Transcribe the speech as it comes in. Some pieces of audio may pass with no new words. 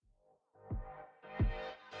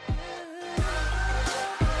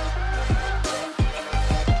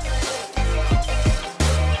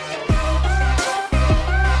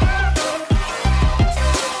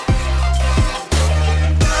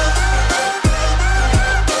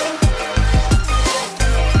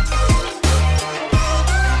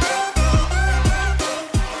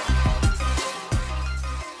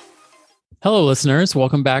Hello, listeners.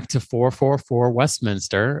 Welcome back to 444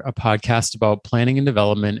 Westminster, a podcast about planning and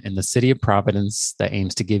development in the city of Providence that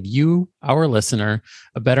aims to give you, our listener,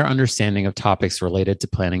 a better understanding of topics related to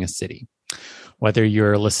planning a city. Whether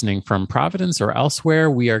you're listening from Providence or elsewhere,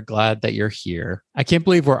 we are glad that you're here. I can't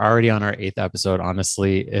believe we're already on our 8th episode.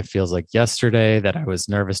 Honestly, it feels like yesterday that I was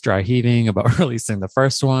nervous, dry heaving about releasing the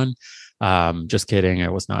first one. Just kidding. I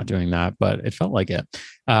was not doing that, but it felt like it.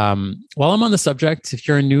 While I'm on the subject, if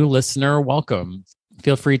you're a new listener, welcome.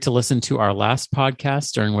 Feel free to listen to our last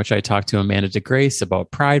podcast during which I talked to Amanda DeGrace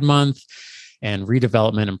about Pride Month and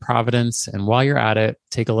redevelopment in Providence. And while you're at it,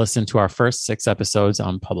 take a listen to our first 6 episodes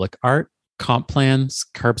on public art, comp plans,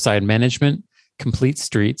 curbside management, complete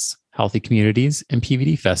streets, healthy communities, and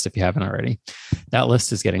PVD Fest if you haven't already. That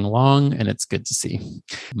list is getting long and it's good to see.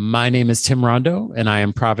 My name is Tim Rondo, and I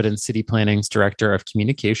am Providence City Planning's Director of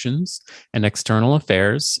Communications and External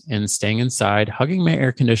Affairs, and staying inside, hugging my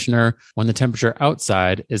air conditioner when the temperature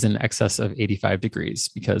outside is in excess of 85 degrees,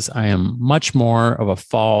 because I am much more of a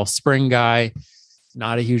fall, spring guy,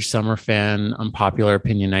 not a huge summer fan. Unpopular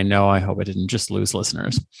opinion, I know. I hope I didn't just lose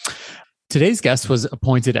listeners. Today's guest was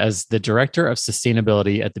appointed as the Director of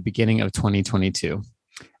Sustainability at the beginning of 2022.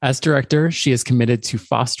 As director, she is committed to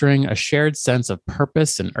fostering a shared sense of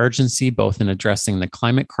purpose and urgency, both in addressing the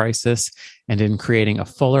climate crisis and in creating a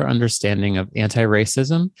fuller understanding of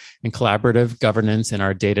anti-racism and collaborative governance in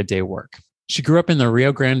our day-to-day work. She grew up in the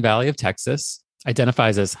Rio Grande Valley of Texas,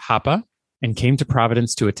 identifies as Japa, and came to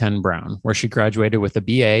Providence to attend Brown, where she graduated with a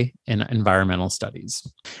BA in environmental studies.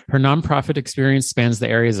 Her nonprofit experience spans the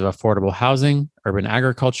areas of affordable housing, urban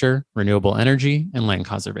agriculture, renewable energy, and land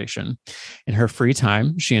conservation. In her free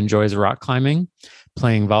time, she enjoys rock climbing,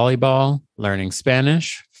 playing volleyball, learning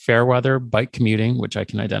Spanish, fair weather, bike commuting, which I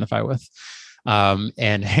can identify with,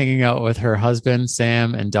 and hanging out with her husband,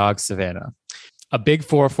 Sam, and dog, Savannah. A big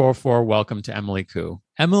 444 welcome to Emily Koo.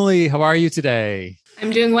 Emily, how are you today? I'm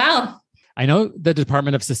doing well. I know the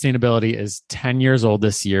Department of Sustainability is 10 years old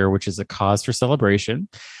this year, which is a cause for celebration,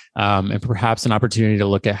 and perhaps an opportunity to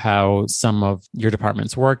look at how some of your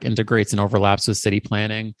department's work integrates and overlaps with city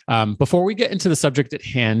planning. Before we get into the subject at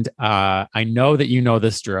hand, I know that you know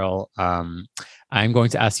this drill. I'm going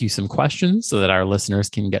to ask you some questions so that our listeners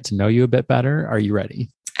can get to know you a bit better. Are you ready?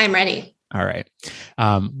 I'm ready. All right.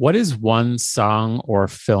 What is one song or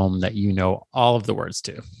film that you know all of the words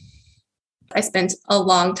to? I spent a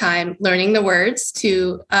long time learning the words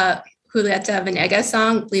to Julieta Venegas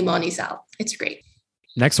song, Limón y Sal. It's great.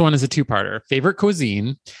 Next one is a 2-parter. Favorite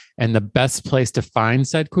cuisine and the best place to find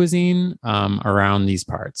said cuisine around these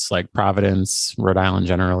parts, like Providence, Rhode Island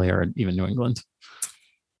generally, or even New England.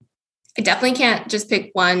 I definitely can't just pick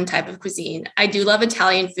one type of cuisine. I do love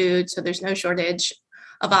Italian food, so there's no shortage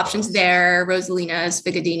of options there. Rosalinas,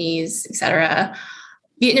 Figadinis, etc.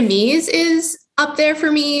 Vietnamese is up there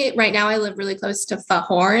for me. Right now, I live really close to Pho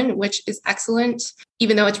Horn, which is excellent,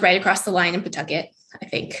 even though it's right across the line in Pawtucket, I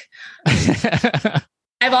think.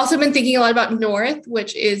 I've also been thinking a lot about North,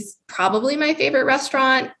 which is probably my favorite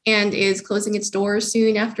restaurant and is closing its doors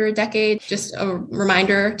soon after a decade. Just a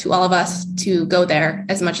reminder to all of us to go there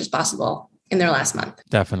as much as possible in their last month.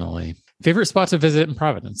 Definitely. Favorite spot to visit in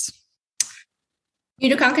Providence?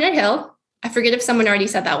 Utica Hill. I forget if someone already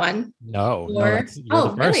said that one. No. You're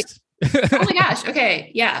the first. Really? Oh my gosh.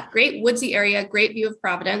 Okay. Yeah. Great woodsy area, great view of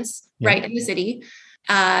Providence, right in the city,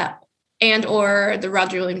 and or the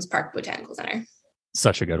Roger Williams Park Botanical Center.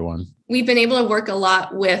 Such a good one. We've been able to work a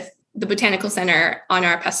lot with the Botanical Center on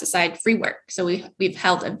our pesticide-free work. So we've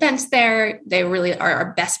held events there. They really are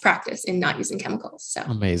our best practice in not using chemicals. So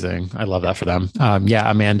amazing. I love that for them.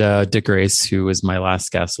 Amanda DeGrace, who is my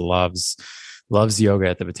last guest, loves yoga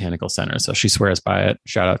at the Botanical Center. So she swears by it.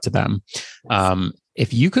 Shout out to them.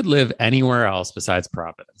 If you could live anywhere else besides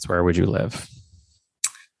Providence, where would you live?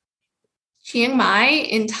 Chiang Mai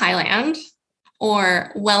in Thailand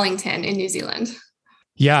or Wellington in New Zealand.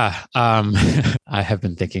 Yeah. I have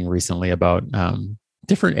been thinking recently about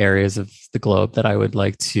different areas of the globe that I would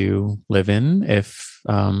like to live in if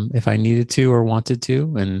I needed to or wanted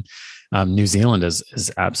to. And New Zealand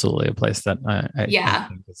is absolutely a place that I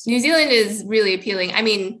think is... New Zealand is really appealing. I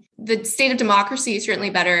mean, the state of democracy is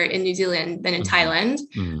certainly better in New Zealand than in Thailand,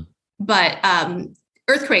 but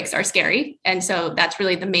earthquakes are scary. And so that's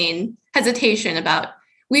really the main hesitation about,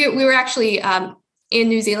 we were actually in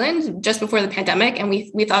New Zealand just before the pandemic. And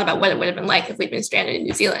we thought about what it would have been like if we'd been stranded in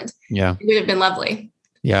New Zealand. Yeah. It would have been lovely.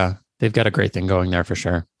 Yeah. They've got a great thing going there for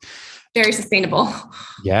sure. Very sustainable.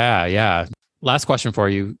 Yeah. Last question for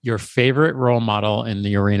you. Your favorite role model in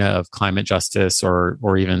the arena of climate justice or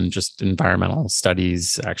even just environmental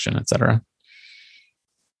studies, action, et cetera?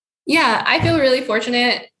 Yeah, I feel really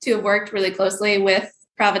fortunate to have worked really closely with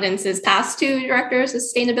Providence's past two directors of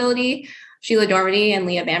sustainability, Sheila Dormady and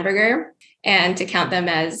Leah Bamberger, and to count them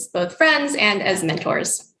as both friends and as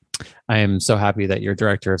mentors. I am so happy that you're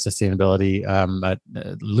director of sustainability.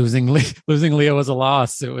 Losing Leah was a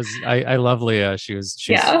loss. It was. I love Leah. She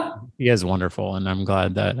is wonderful, and I'm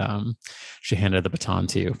glad that she handed the baton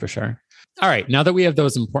to you for sure. All right. Now that we have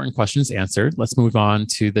those important questions answered, let's move on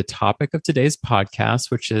to the topic of today's podcast,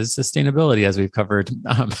 which is sustainability, as we've covered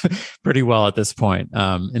pretty well at this point,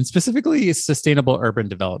 and specifically sustainable urban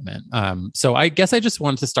development. So I guess I just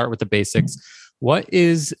wanted to start with the basics. What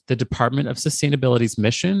is the Department of Sustainability's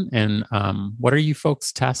mission, and what are you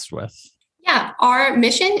folks tasked with? Yeah, our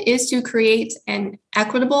mission is to create an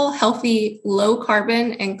equitable, healthy, low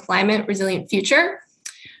carbon, and climate resilient future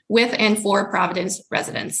with and for Providence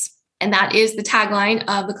residents. And that is the tagline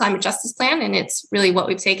of the Climate Justice Plan. And it's really what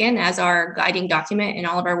we've taken as our guiding document in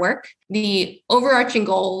all of our work. The overarching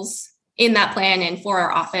goals in that plan and for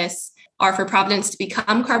our office are for Providence to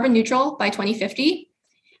become carbon neutral by 2050,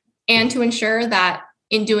 and to ensure that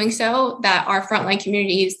in doing so, that our frontline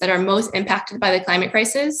communities that are most impacted by the climate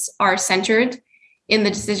crisis are centered in the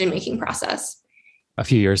decision-making process. A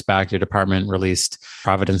few years back, your department released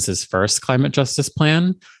Providence's first climate justice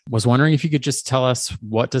plan. Was wondering if you could just tell us,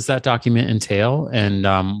 what does that document entail, and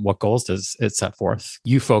what goals does it set forth?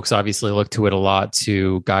 You folks obviously look to it a lot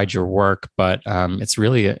to guide your work, but it's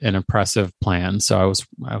really an impressive plan. So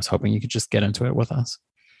I was hoping you could just get into it with us.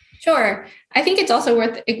 Sure. I think it's also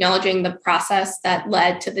worth acknowledging the process that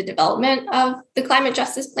led to the development of the Climate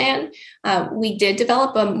Justice Plan. We did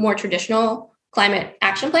develop a more traditional climate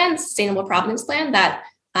action plan, Sustainable Providence Plan, that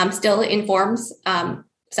still informs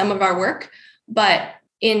some of our work. But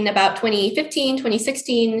in about 2015,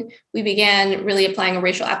 2016, we began really applying a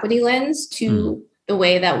racial equity lens to the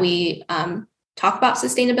way that we talk about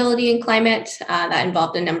sustainability and climate. That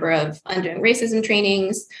involved a number of undoing racism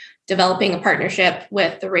trainings, developing a partnership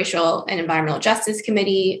with the Racial and Environmental Justice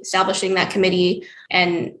Committee, establishing that committee,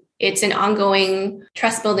 and it's an ongoing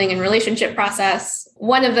trust building and relationship process.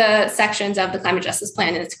 One of the sections of the Climate Justice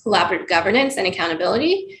Plan is collaborative governance and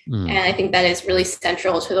accountability. And I think that is really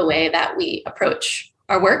central to the way that we approach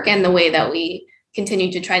our work and the way that we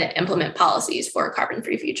continue to try to implement policies for a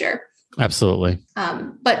carbon-free future. Absolutely.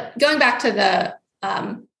 But going back to the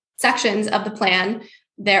sections of the plan,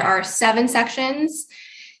 there are 7 sections.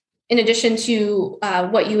 In addition to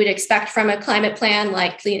what you would expect from a climate plan,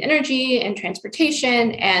 like clean energy and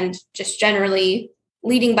transportation, and just generally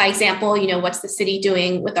leading by example, what's the city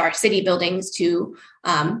doing with our city buildings to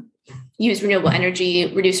use renewable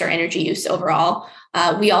energy, reduce our energy use overall.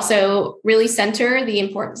 We also really center the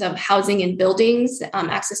importance of housing and buildings,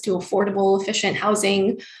 access to affordable, efficient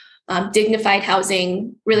housing, dignified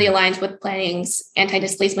housing, really aligns with planning's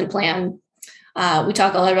anti-displacement plan. We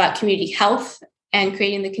talk a lot about community health and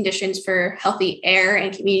creating the conditions for healthy air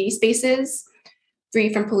and community spaces,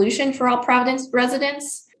 free from pollution for all Providence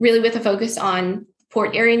residents, really with a focus on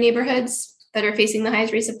port area neighborhoods that are facing the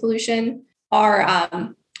highest rates of pollution.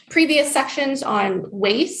 Our previous sections on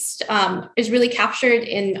waste is really captured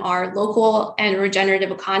in our local and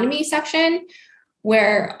regenerative economy section,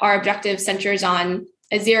 where our objective centers on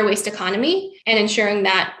a zero waste economy and ensuring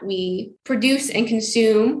that we produce and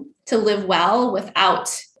consume to live well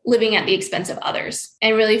without living at the expense of others,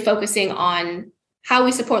 and really focusing on how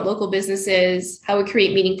we support local businesses, how we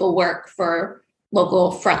create meaningful work for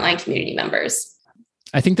local frontline community members.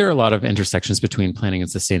 I think there are a lot of intersections between planning and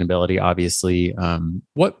sustainability, obviously.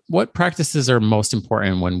 What practices are most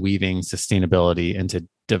important when weaving sustainability into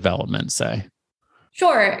development, say?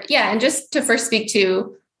 Sure. Yeah. And just to first speak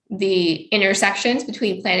to the intersections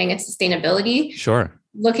between planning and sustainability. Sure.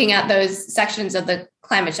 Looking at those sections of the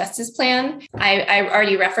Climate Justice Plan, I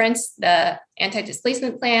already referenced the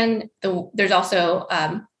anti-displacement plan. There's also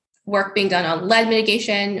work being done on lead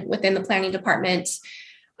mitigation within the planning department.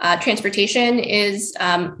 Transportation is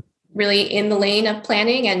really in the lane of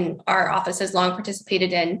planning, and our office has long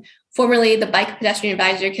participated in formerly the Bike Pedestrian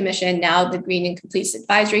Advisory Commission, now the Green and Complete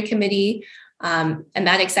Advisory Committee, and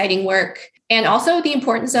that exciting work. And also the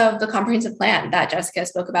importance of the comprehensive plan that Jessica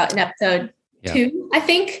spoke about in episode 2, I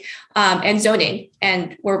think, and zoning.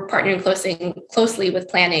 And we're partnering closely with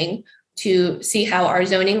planning to see how our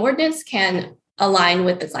zoning ordinance can align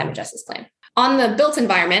with the Climate Justice Plan. On the built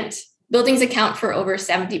environment, buildings account for over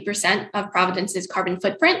 70% of Providence's carbon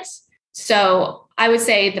footprint. So I would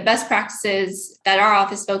say the best practices that our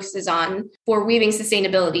office focuses on for weaving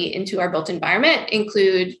sustainability into our built environment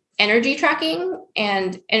include energy tracking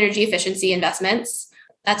and energy efficiency investments.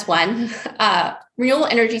 That's one. Renewable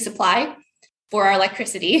energy supply for our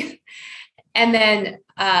electricity. And then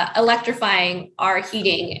electrifying our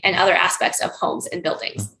heating and other aspects of homes and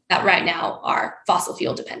buildings that right now are fossil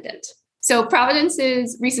fuel dependent. So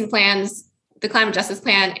Providence's recent plans, the Climate Justice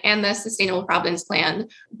Plan and the Sustainable Providence Plan,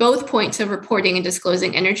 both point to reporting and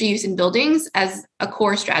disclosing energy use in buildings as a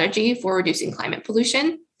core strategy for reducing climate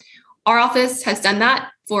pollution. Our office has done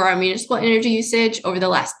that for our municipal energy usage over the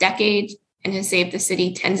last decade and has saved the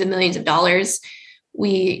city tens of millions of dollars.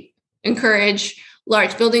 We encourage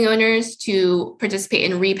large building owners to participate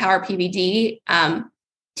in Repower PVD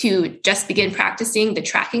to just begin practicing the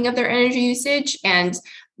tracking of their energy usage and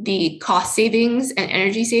the cost savings and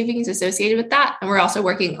energy savings associated with that. And we're also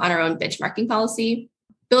working on our own benchmarking policy.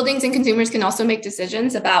 Buildings and consumers can also make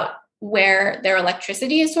decisions about where their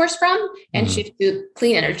electricity is sourced from and shift to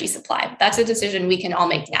clean energy supply. That's a decision we can all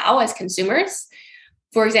make now as consumers.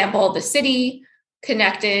 For example, the city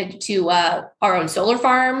connected to our own solar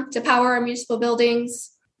farm to power our municipal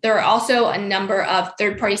buildings. There are also a number of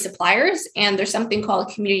third-party suppliers, and there's something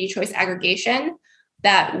called community choice aggregation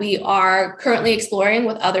that we are currently exploring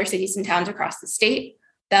with other cities and towns across the state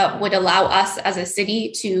that would allow us as a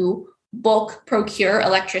city to bulk procure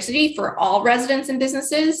electricity for all residents and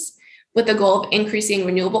businesses with the goal of increasing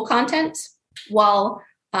renewable content while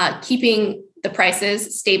keeping the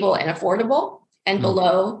prices stable and affordable and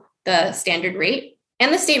below the standard rate.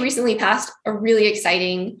 And the state recently passed a really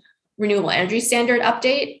exciting renewable energy standard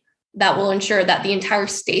update that will ensure that the entire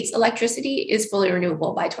state's electricity is fully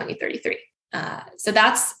renewable by 2033. So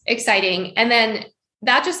that's exciting. And then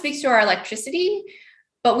that just speaks to our electricity,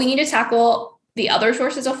 but we need to tackle the other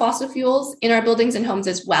sources of fossil fuels in our buildings and homes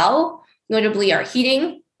as well, notably our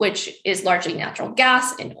heating, which is largely natural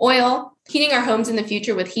gas and oil. Heating our homes in the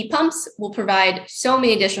future with heat pumps will provide so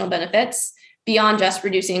many additional benefits beyond just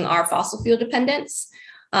reducing our fossil fuel dependence,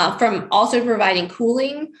 from also providing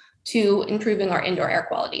cooling to improving our indoor air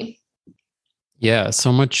quality. Yeah,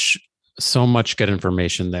 so much good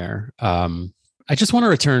information there. I just want to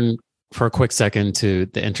return for a quick second to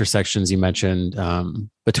the intersections you mentioned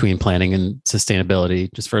between planning and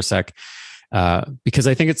sustainability, just for a sec, because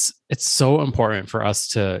I think it's so important for us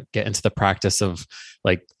to get into the practice of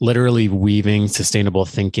like literally weaving sustainable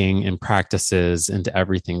thinking and practices into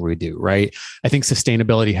everything we do, right? I think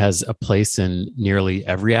sustainability has a place in nearly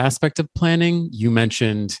every aspect of planning. You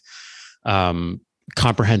mentioned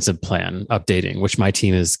comprehensive plan updating, which my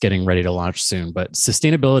team is getting ready to launch soon. But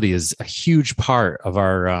sustainability is a huge part of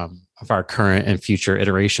our current and future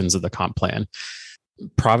iterations of the comp plan.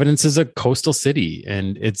 Providence is a coastal city,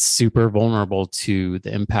 and it's super vulnerable to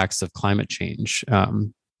the impacts of climate change,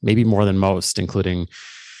 maybe more than most, including,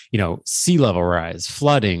 sea level rise,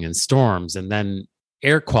 flooding, and storms, and then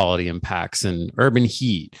air quality impacts and urban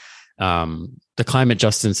heat. The Climate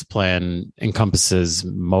Justice Plan encompasses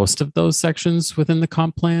most of those sections within the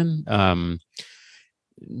comp plan,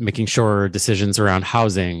 making sure decisions around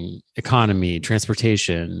housing, economy,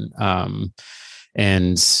 transportation, and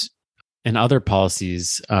other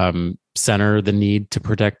policies center the need to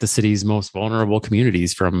protect the city's most vulnerable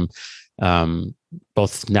communities from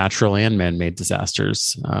both natural and man-made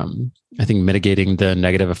disasters. I think mitigating the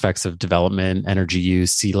negative effects of development, energy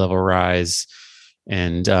use, sea level rise,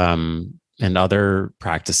 and other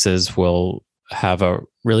practices will have a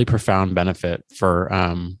really profound benefit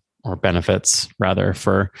or benefits rather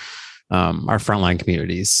for our frontline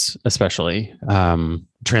communities, especially.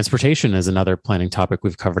 Transportation is another planning topic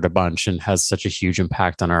we've covered a bunch and has such a huge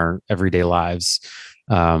impact on our everyday lives.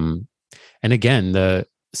 And again, the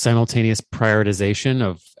simultaneous prioritization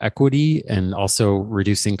of equity and also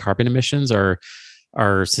reducing carbon emissions are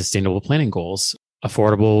sustainable planning goals.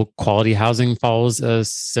 Affordable quality housing follows a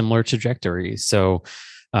similar trajectory. So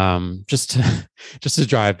just to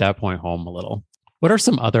drive that point home a little. What are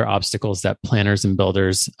some other obstacles that planners and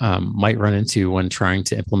builders might run into when trying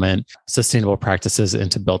to implement sustainable practices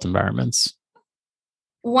into built environments?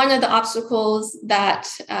 One of the obstacles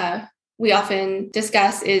that we often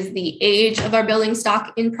discuss is the age of our building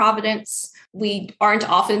stock in Providence. We aren't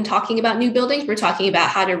often talking about new buildings. We're talking about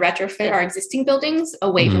how to retrofit our existing buildings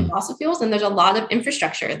away from fossil fuels. And there's a lot of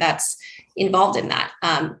infrastructure that's involved in that.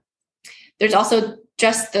 There's also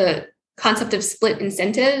just the concept of split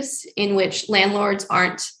incentives in which landlords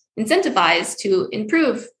aren't incentivized to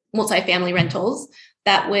improve multifamily rentals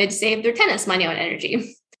that would save their tenants money on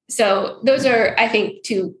energy. So those are, I think,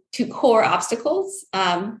 two core obstacles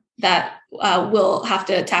that we'll have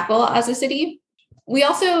to tackle as a city. We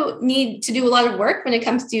also need to do a lot of work when it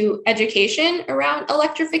comes to education around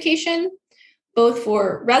electrification, both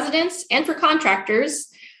for residents and for contractors,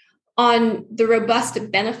 on the robust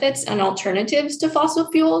benefits and alternatives to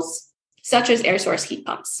fossil fuels, such as air source heat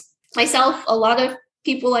pumps. Myself, a lot of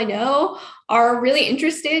people I know are really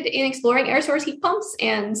interested in exploring air source heat pumps,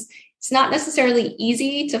 and it's not necessarily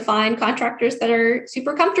easy to find contractors that are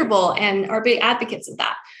super comfortable and are big advocates of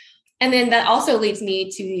that. And then that also leads me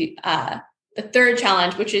to the third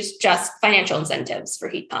challenge, which is just financial incentives for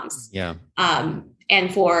heat pumps. Yeah.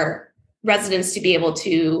 And for residents to be able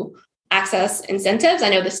to access incentives. I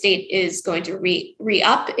know the state is going to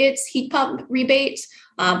re-up its heat pump rebate,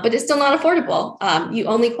 but it's still not affordable. You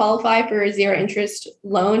only qualify for a zero interest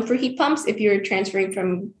loan for heat pumps if you're transferring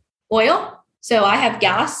from oil. So I have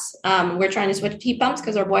gas. We're trying to switch to heat pumps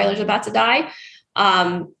because our boiler's about to die.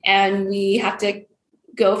 And we have to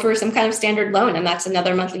go for some kind of standard loan. And that's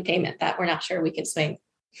another monthly payment that we're not sure we can swing.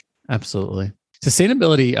 Absolutely.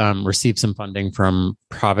 Sustainability received some funding from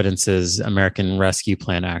Providence's American Rescue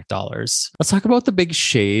Plan Act dollars. Let's talk about the big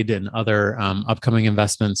shade and other upcoming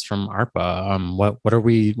investments from ARPA. What are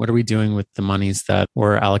we doing with the monies that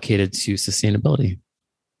were allocated to sustainability?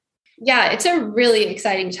 Yeah, it's a really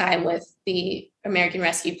exciting time with the American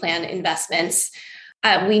Rescue Plan investments.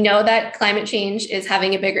 We know that climate change is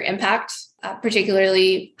having a bigger impact,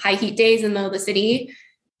 particularly high heat days in the middle of the city.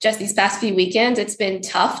 Just these past few weekends, it's been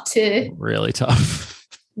really tough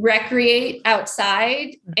recreate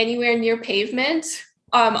outside anywhere near pavement.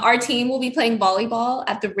 Our team will be playing volleyball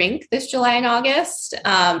at the rink this July and August.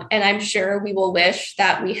 And I'm sure we will wish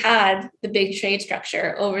that we had the big shade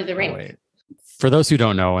structure over the rink. Wait. For those who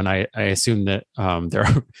don't know, and I assume that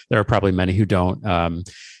there are probably many who don't,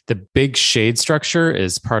 the big shade structure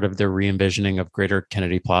is part of the re-envisioning of Greater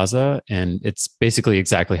Kennedy Plaza, and it's basically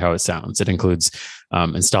exactly how it sounds. It includes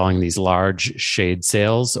installing these large shade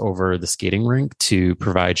sails over the skating rink to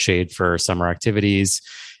provide shade for summer activities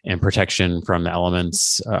and protection from the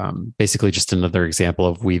elements. Basically, just another example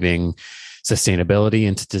of weaving sustainability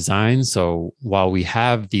into design. So while we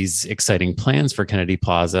have these exciting plans for Kennedy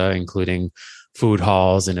Plaza, including food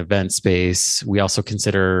halls and event space, we also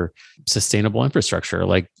consider sustainable infrastructure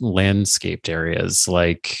like landscaped areas,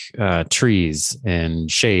 like trees and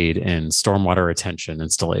shade and stormwater retention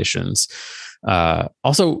installations.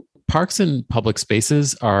 Also, parks and public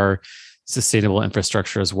spaces are sustainable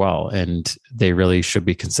infrastructure as well, and they really should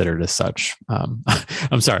be considered as such.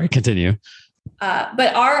 I'm sorry, continue.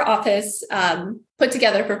 But our office put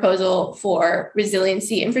together a proposal for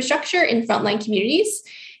resiliency infrastructure in frontline communities.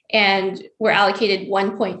 And we're allocated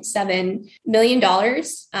 $1.7 million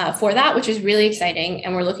for that, which is really exciting.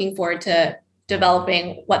 And we're looking forward to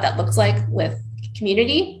developing what that looks like with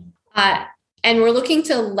community. And we're looking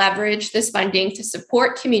to leverage this funding to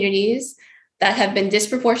support communities that have been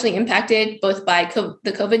disproportionately impacted both by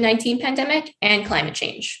the COVID-19 pandemic and climate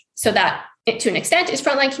change. So that, to an extent, is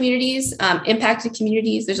frontline communities, impacted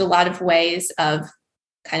communities. There's a lot of ways of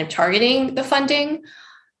kind of targeting the funding.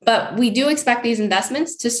 But we do expect these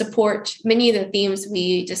investments to support many of the themes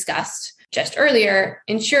we discussed just earlier,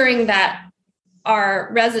 ensuring that our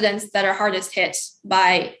residents that are hardest hit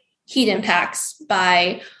by heat impacts,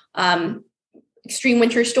 by extreme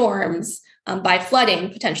winter storms, by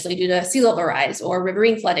flooding, potentially due to sea level rise or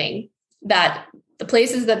riverine flooding, that the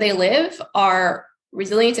places that they live are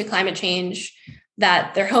resilient to climate change,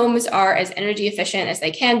 that their homes are as energy efficient as they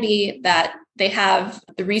can be, that they have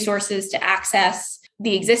the resources to access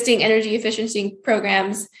the existing energy efficiency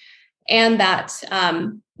programs, and that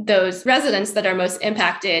those residents that are most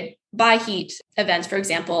impacted by heat events, for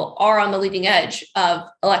example, are on the leading edge of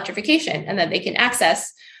electrification, and that they can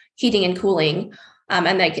access heating and cooling,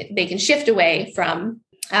 and they can shift away from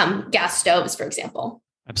gas stoves, for example.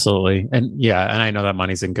 Absolutely. And yeah, and I know that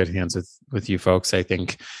money's in good hands with you folks. I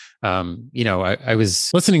think I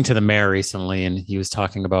was listening to the mayor recently, and he was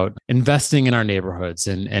talking about investing in our neighborhoods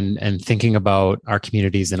and thinking about our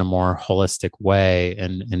communities in a more holistic way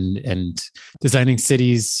and designing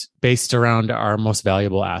cities based around our most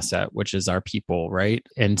valuable asset, which is our people, right?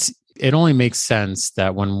 And it only makes sense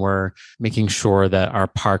that when we're making sure that our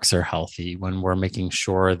parks are healthy, when we're making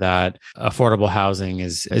sure that affordable housing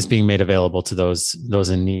is being made available to those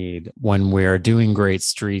in need, when we're doing great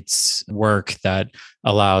streets work that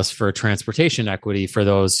allows for transportation equity for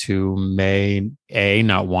those who may A,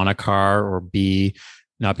 not want a car, or B,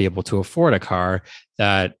 not be able to afford a car,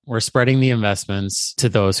 that we're spreading the investments to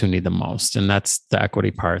those who need them most. And that's the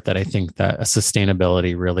equity part that I think that a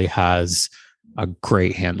sustainability really has a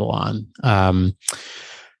great handle on.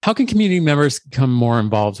 How can community members become more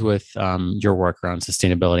involved with your work around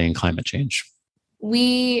sustainability and climate change?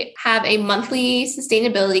 We have a monthly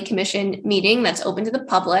Sustainability Commission meeting that's open to the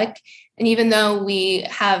public. And even though we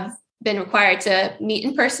have been required to meet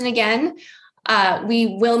in person again,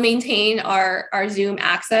 We will maintain our Zoom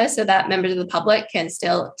access so that members of the public can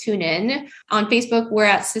still tune in. On Facebook, we're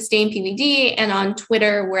at Sustain PVD, and on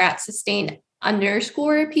Twitter, we're at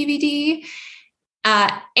Sustain_PVD.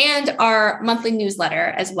 And our monthly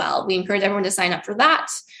newsletter as well. We encourage everyone to sign up for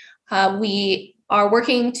that. We are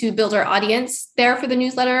working to build our audience there for the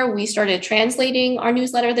newsletter. We started translating our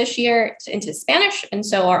newsletter this year into Spanish, and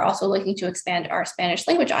so are also looking to expand our Spanish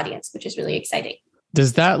language audience, which is really exciting.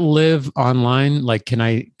 Does that live online? Like, could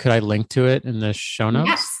I link to it in the show notes?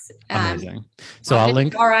 Yes. Amazing. So I'll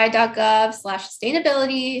link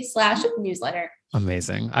ri.gov/sustainability/newsletter.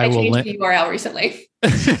 Amazing. I will link the URL recently.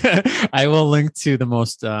 I will link to the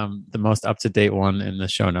most up-to-date one in the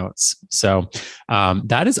show notes. So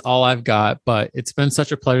that is all I've got, but it's been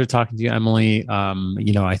such a pleasure talking to you, Emily.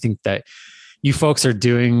 I think that you folks are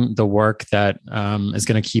doing the work that is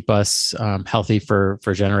going to keep us healthy for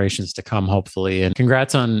generations to come, hopefully. And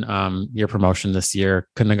congrats on your promotion this year.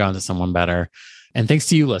 Couldn't have gone to someone better. And thanks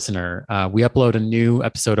to you, listener. We upload a new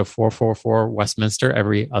episode of 444 Westminster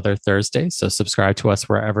every other Thursday. So subscribe to us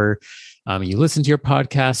wherever you listen to your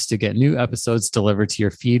podcast to get new episodes delivered to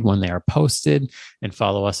your feed when they are posted. And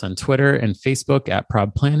follow us on Twitter and Facebook at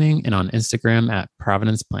Prov Planning and on Instagram at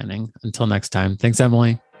Providence Planning. Until next time. Thanks,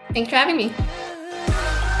 Emily. Thanks for having me.